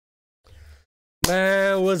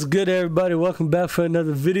Man, what's good, everybody? Welcome back for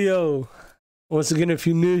another video. Once again, if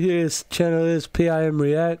you're new here, this channel is P.I.M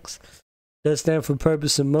Reacts. That stands for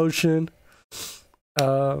Purpose in Motion.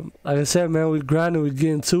 Like I said, man, we grinding, we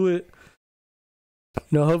getting to it.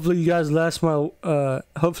 You know, hopefully you guys watched my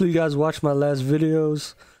last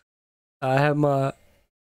videos. I had my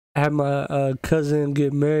cousin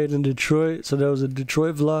get married in Detroit, so there was a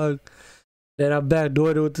Detroit vlog. Then I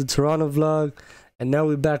backdoored it with the Toronto vlog, and now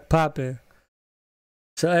we back popping.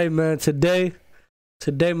 So hey man, today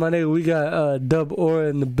my nigga, we got Dub Aura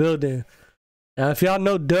in the building. Now if y'all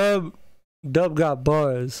know Dub got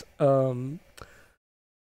bars. If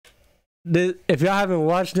y'all haven't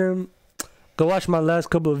watched him, go watch my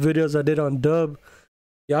last couple of videos I did on Dub.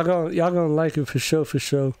 Y'all gonna like it for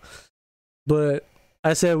sure. But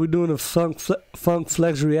I said we're doing a funk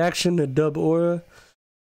flex reaction to Dub Aura,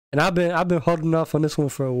 and I've been holding off on this one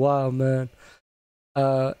for a while, man.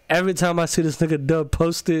 Every time I see this nigga Dub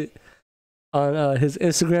post it on his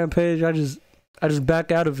Instagram page, I just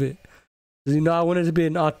back out of it. You know, I want it to be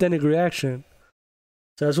an authentic reaction.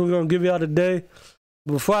 So that's what we're gonna give y'all today.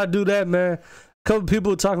 Before I do that, man, a couple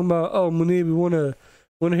people talking about, oh Munib, we wanna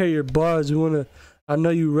hear your bars. I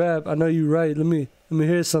know you rap, I know you write. Let me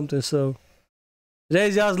hear something. So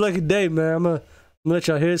today's y'all's lucky day, man. I'm gonna let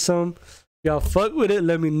y'all hear some. If y'all fuck with it,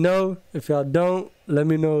 let me know. If y'all don't, let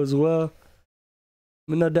me know as well.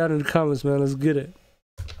 Let me know down in the comments, man. Let's get it.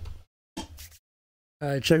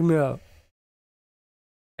 Alright, check me out.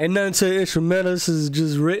 Ain't nothing to the instrumental. This is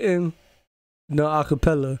just written, no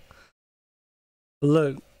acapella. But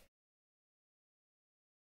look,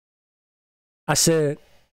 I said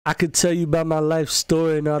I could tell you about my life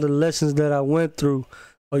story and all the lessons that I went through,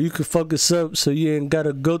 or you could focus up so you ain't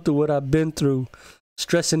gotta go through what I've been through.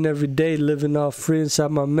 Stressing every day, living all free inside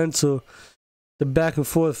my mental. The back and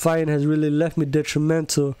forth fighting has really left me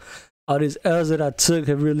detrimental. All these L's that I took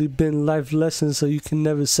have really been life lessons, so you can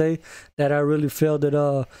never say that I really failed at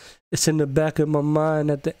all. It's in the back of my mind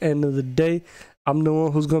at the end of the day. I'm the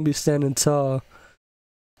one who's going to be standing tall.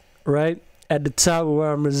 Right? At the top of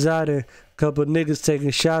where I'm residing, a couple of niggas taking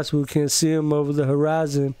shots, we can't see them over the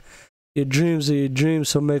horizon. Your dreams are your dreams,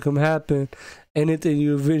 so make them happen. Anything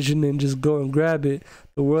you envisioning, just go and grab it.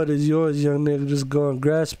 The world is yours, young nigga, just go and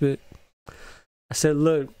grasp it. I said,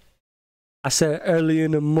 look, I said early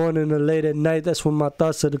in the morning or late at night, that's when my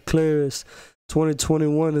thoughts are the clearest.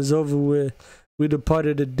 2021 is over with. We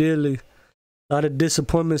departed it dearly. A lot of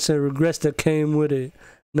disappointments and regrets that came with it.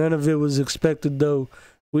 None of it was expected though.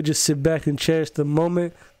 We just sit back and cherish the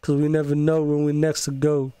moment, because we never know when we next to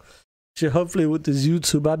go. Shit, hopefully with this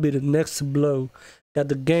YouTube, I'll be the next to blow. Got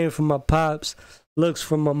the game from my pops, looks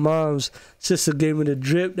from my mom's. Sister gave me the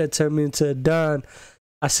drip that turned me into a Don.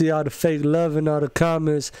 I see all the fake love in all the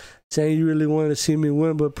comments saying you really want to see me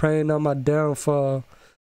win, but praying on my downfall.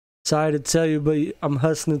 Sorry to tell you, but I'm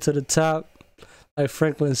hustling to the top like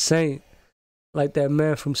Franklin Saint, like that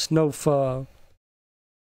man from Snowfall.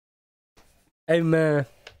 Hey man,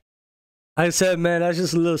 like I said, man, that's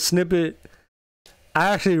just a little snippet. I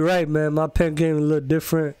actually write, man. My pen game is a little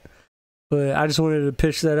different, but I just wanted to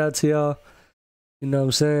pitch that out to y'all. You know what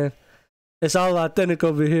I'm saying? It's all authentic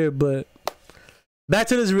over here, but back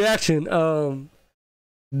to this reaction.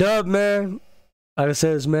 Dub, man, like I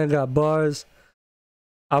said, this man got bars.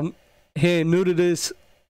 He ain't new to this.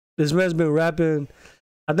 This man's been rapping,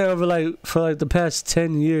 I think, for the past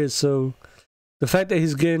 10 years. So the fact that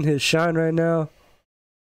he's getting his shine right now,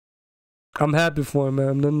 I'm happy for him,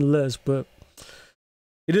 man, nonetheless. But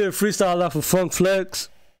he did a freestyle off of Funk Flex.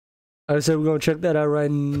 Like I said, we're gonna check that out right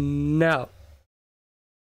now.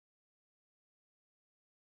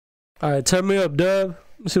 Alright, turn me up, Dub.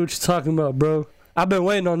 Let's see what you're talking about, bro. I've been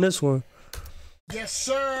waiting on this one. Yes,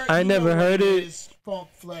 sir. I ain't never heard it. Funk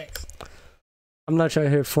Flex. I'm not trying to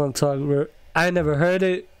hear funk talk, bro. I ain't never heard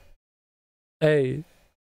it. Hey,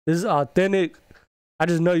 this is authentic. I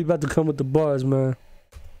just know you about to come with the bars, man.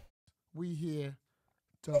 We here.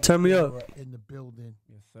 Turn me up. In the building.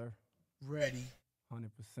 Yes, sir. Ready.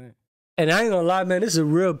 100%. And I ain't gonna lie, man. This is a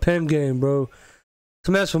real pen game, bro.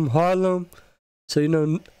 This man's from Harlem. So, you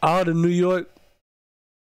know, all the New York,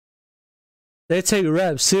 they take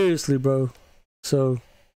rap seriously, bro. So,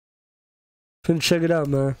 finna check it out,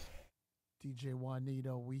 man. DJ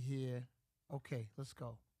Juanito, we here. Okay, let's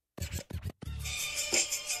go.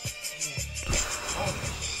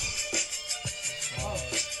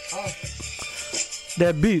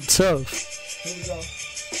 That beat tough. Here we go.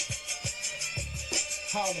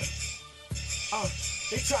 Harlem.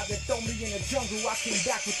 They tried to throw me in the jungle. I came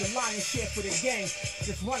back with the lion's share for the game.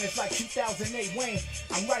 This run is like 2008 Wayne.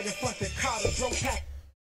 I'm right in front of Carter, bro. Pack.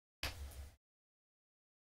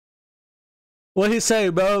 What he say,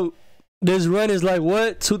 bro? This run is like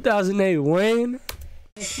what? 2008 Wayne?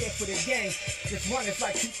 Shit for the game. This run is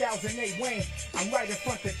like 2008 Wayne. I'm right in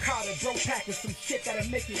front of Carter, bro, packing some shit that'll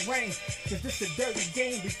make it rain. Cause this a dirty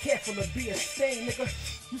game, be careful of be a stain, nigga.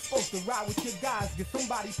 You supposed to ride with your guys, get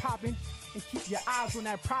somebody popping, and keep your eyes on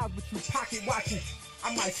that prize, but you pocket watching.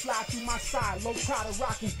 I might slide through my side, low Prada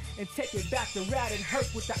rocking, and take it back to Rad and Hurt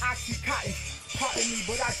with the Oxycontin. Pardon me,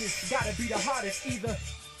 but I just gotta be the hardest.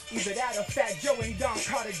 Either that or Fat Joe and Don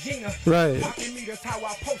Cartagena. Right. Pocket me, that's how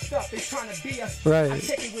I post up. They trying to be us. Right. I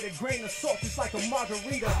take it with a grain of salt, just like a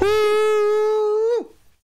margarita.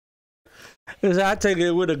 I take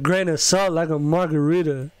it with a grain of salt like a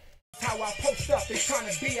margarita. That's how I post up. They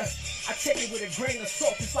trying to be us. I take it with a grain of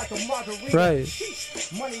salt, just like a margarita. Right.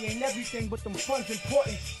 Sheesh. Money ain't everything, but them funds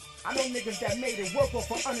important. I know niggas that made it work off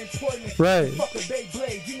for unemployment. Right. Fuck a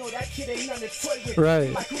Beyblade, you know that kid ain't nothing to toy with.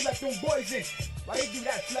 Right. Like who let them boys in? Why they do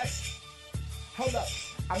that, Flex? Hold up,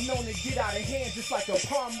 I'm known to get out of hand just like a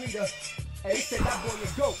palm reader. Hey, they said that boy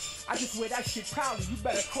a goat. I just wear that shit proudly. You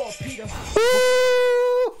better call Peter.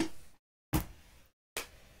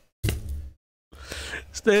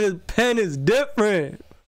 This pen is different.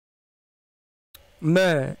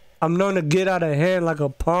 Man, I'm known to get out of hand like a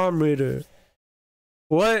palm reader.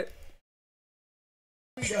 What?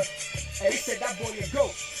 Hey, they said that boy a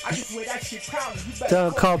goat. I just wear that shit proudly. You better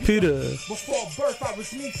Don't call Peter. Before birth, I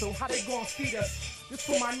was me, so how they gonna feed us? This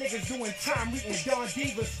for my niggas doing time, reading Don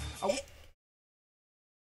Divas.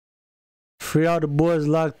 Free all the boys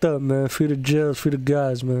locked up, man. Free the jails, free the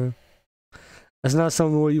guys, man. That's not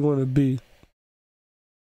something where you want to be.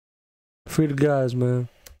 Free the guys, man.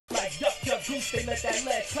 Like duck, goose, they let that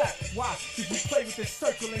leg clap. Why? Cause you play with the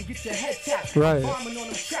circle and get your head tapped. Right. Bombing on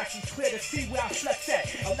them tracks, it's clear to see where I flex at.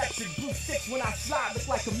 Electric blue 6 when I slide, look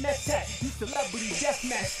like a meth hat. You celebrity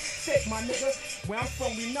deathmatch. Sick, my nigga. Where I'm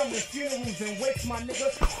from, we number funerals and wakes, my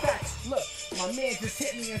nigga. Facts. Look, my man just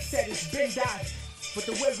hit me and said it's been died. But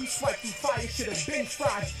the way we swipe through fire should have been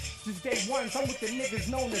fried. Just day ones, I'm with the niggas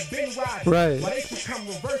known to been ride. Right. Why they become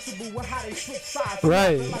reversible with how they switch sides.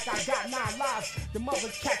 Right. Like I got 9 lives. The mother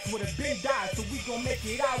cats would have been died. So we gon' make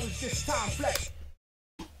it ours this time, Flex.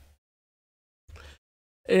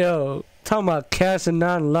 Yo, talking about cats and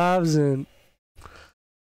 9 lives, and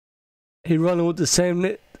he running with the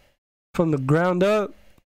same from the ground up.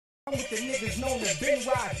 I'm with the niggas known to been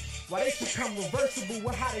ride. Why they become reversible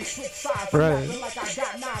with how they switch sides. Right. Like I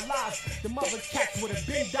got 9 lives. The mother cats would have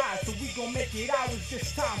been died. So we gon' make it ours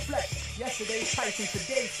this time, Flex. Yesterday's price and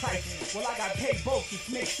today's price. Well, I got paid both. Just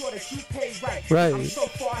make sure that you pay right. Right. I'm so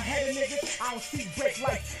far ahead of niggas, I don't see break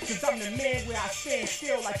lights. Cause I'm the man where I stand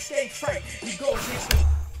still like stage fright. You go against the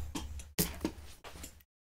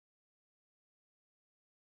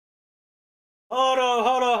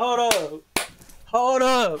Hold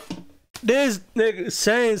up. This nigga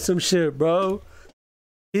saying some shit, bro.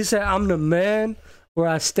 He said, I'm the man where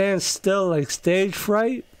I stand still like stage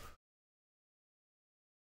fright.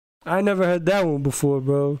 I never heard that one before,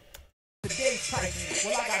 bro. today's price.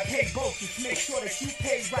 Well, I got paid both. Just make sure that you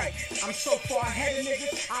pay right. I'm so far ahead of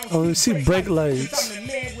niggas. I don't see brake lights. I'm the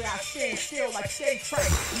man where I stand still like stage fright.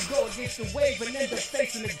 You go against the wave and end up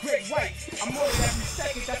facing the great white. I'm on it every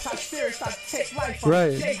second. That's how serious I take life.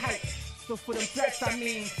 Right. J-hype. So for them threats, I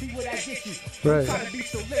mean, see where that gets you. Right. Trying to be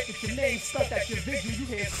so lit that your name stuck at your vision. You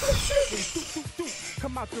hear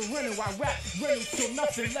come out the running while rap running till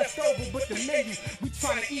nothing left over but the menu. We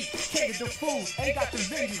trying to eat, cater the food, ain't got the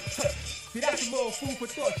venue. See, that's a little food for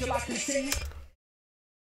thought. Till I continue.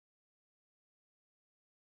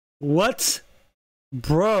 What?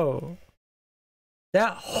 Bro.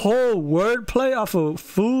 That whole wordplay off of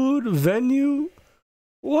food, venue?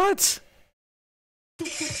 What?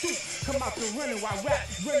 Come out the running while rap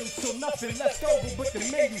running till nothing left over but the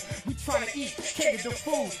menu. We trying to eat, cater the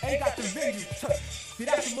food, ain't got the venue. See,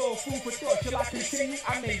 that's a little food for thought. Till I continue,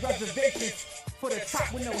 I made reservations for the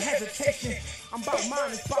top with no hesitation. I'm about mine,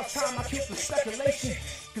 it's about time I keep the speculation.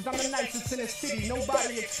 Cause I'm the nicest in the city,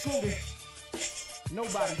 nobody excluded.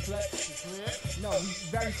 Nobody, Flex. No,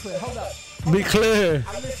 very clear. Hold up. Be clear.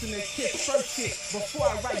 I listen to Kiss first shit before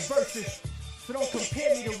I write verses. So don't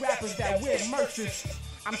compare me to rappers that wear merchants.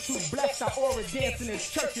 I'm too blessed, I aura dancing in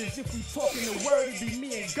churches. If we talking the word, it'd be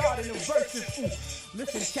me and God in the verses. Ooh,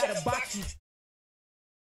 listen, chatterboxes.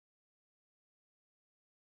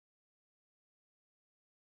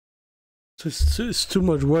 It's too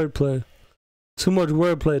much wordplay. Too much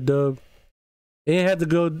wordplay, dub. You ain't had to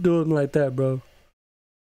go do him like that, bro.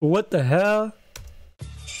 What the hell?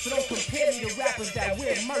 So don't compare me to rappers that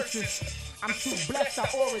wear merchants. I'm too blessed, I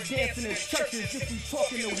aura dancing in churches. If we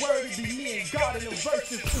talking the word, it'd be me and God in the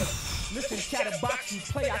verses. Listen, chatterbox, you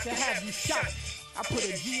play, I can have you shot. I put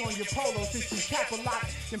a G on your polo since you cap a lot.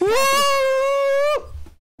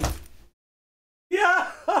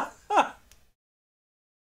 Yeah.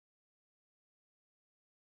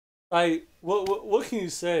 Like, what can you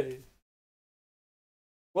say?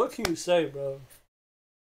 What can you say, bro?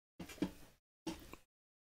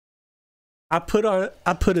 I put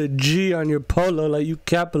a G on your polo, like you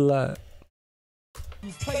cap a lot.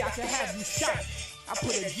 You play, I can have you shot. I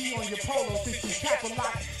put a G on your polo since you cap a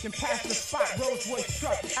lot. Then pass the spot, Rolls Royce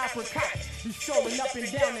truck, apricot. You strolling up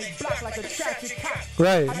and down they block like a traffic cop.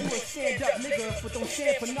 Right. I do a stand up nigga, but don't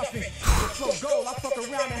stand for nothing. With flow gold, I fuck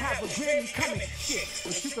around and have a Grammy coming. Shit,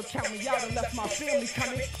 but you could count me out and left my family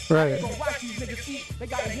coming. Right. I ain't gonna watch these niggas eat, they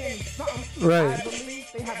gotta hand me something. Right. I believe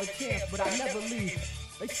they have a chance, but I never leave.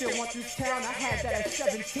 They still want this town, I had that at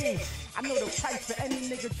 17. I know the price for any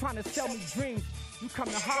nigga trying to sell me dreams. You come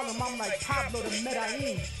to Harlem, I'm like Pablo the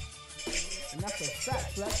Medellin. And that's a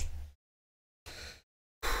fact, Flex.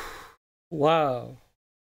 Wow.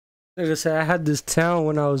 Nigga said I had this town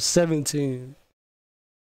when I was 17.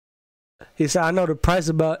 He said I know the price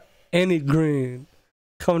about any green.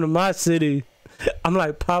 Come to my city, I'm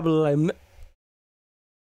like Pablo, like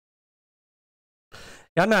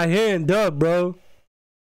y'all not hearing Doug, bro.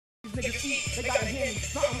 These niggas eat, they gotta hand me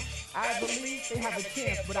something. I believe they have a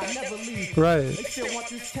chance, but I never leave. Right. They still want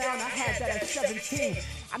this town, I had that at 17.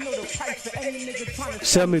 I know the price for any nigga trying to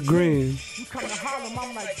sell me green. You come to Harlem,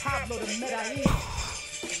 I'm like Pablo the Medellin.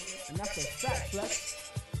 And that's a fact, Flex.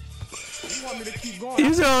 You want me to keep going?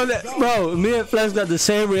 You know that, bro, me and Flex got the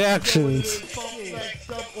same reactions.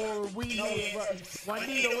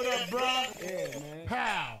 Juanito, what up, bro? Yeah, man.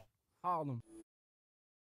 How? Harlem.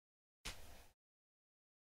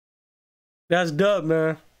 That's Doug,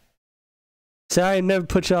 man. See, I ain't never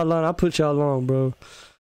put y'all on. I put y'all on, bro.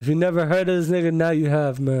 If you never heard of this nigga, now you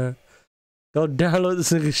have, man. Go download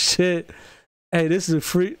this nigga shit. Hey, this is a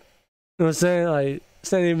free, you know what I'm saying? Like,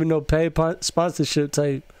 this ain't even no paid sponsorship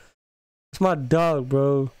type. It's my dog,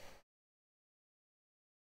 bro.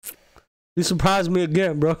 You surprised me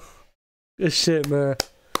again, bro. Good shit, man.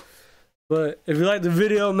 But if you like the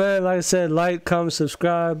video, man, like I said, like, comment,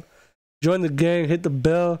 subscribe. Join the gang, hit the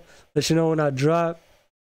bell, let you know when I drop.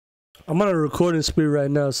 I'm on a recording speed right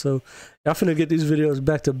now, so y'all finna get these videos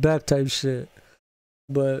back to back type shit.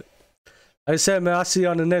 But like I said, man, I'll see you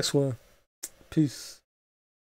on the next one. Peace.